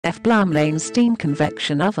BLUMLEIN Steam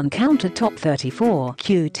Convection Oven Countertop 34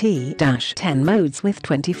 QT-10 modes with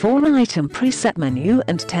 24-item preset menu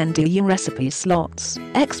and 10 DU recipe slots.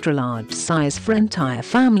 Extra large size for entire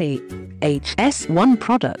family. HS1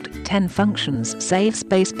 product, 10 functions. Save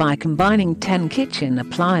space by combining 10 kitchen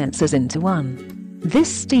appliances into one.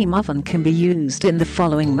 This steam oven can be used in the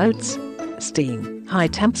following modes: steam,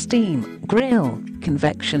 high-temp steam, grill,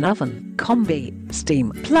 convection oven, combi,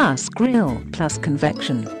 steam plus grill plus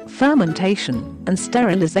convection, fermentation, and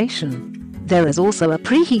sterilization. There is also a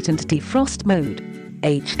preheat and defrost mode.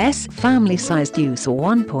 HS family-sized use or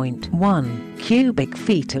 1.1 cubic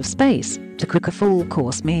feet of space to cook a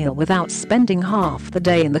full-course meal without spending half the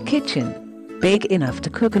day in the kitchen. Big enough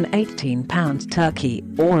to cook an 18-pound turkey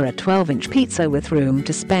or a 12-inch pizza with room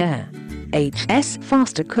to spare. HS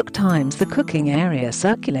faster cook times. The cooking area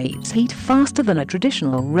circulates heat faster than a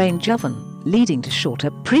traditional range oven, leading to shorter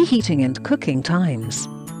preheating and cooking times.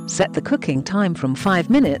 Set the cooking time from 5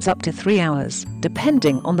 minutes up to 3 hours,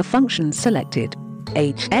 depending on the function selected.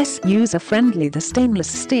 HS user-friendly. The stainless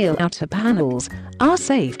steel outer panels are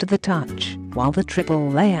safe to the touch, while the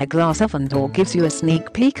triple-layer glass oven door gives you a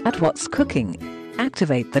sneak peek at what's cooking.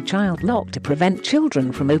 Activate the child lock to prevent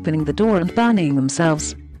children from opening the door and burning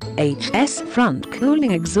themselves. HS front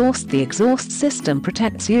cooling exhaust. The exhaust system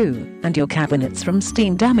protects you and your cabinets from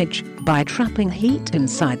steam damage by trapping heat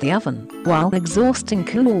inside the oven, while exhausting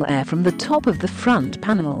cool air from the top of the front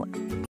panel.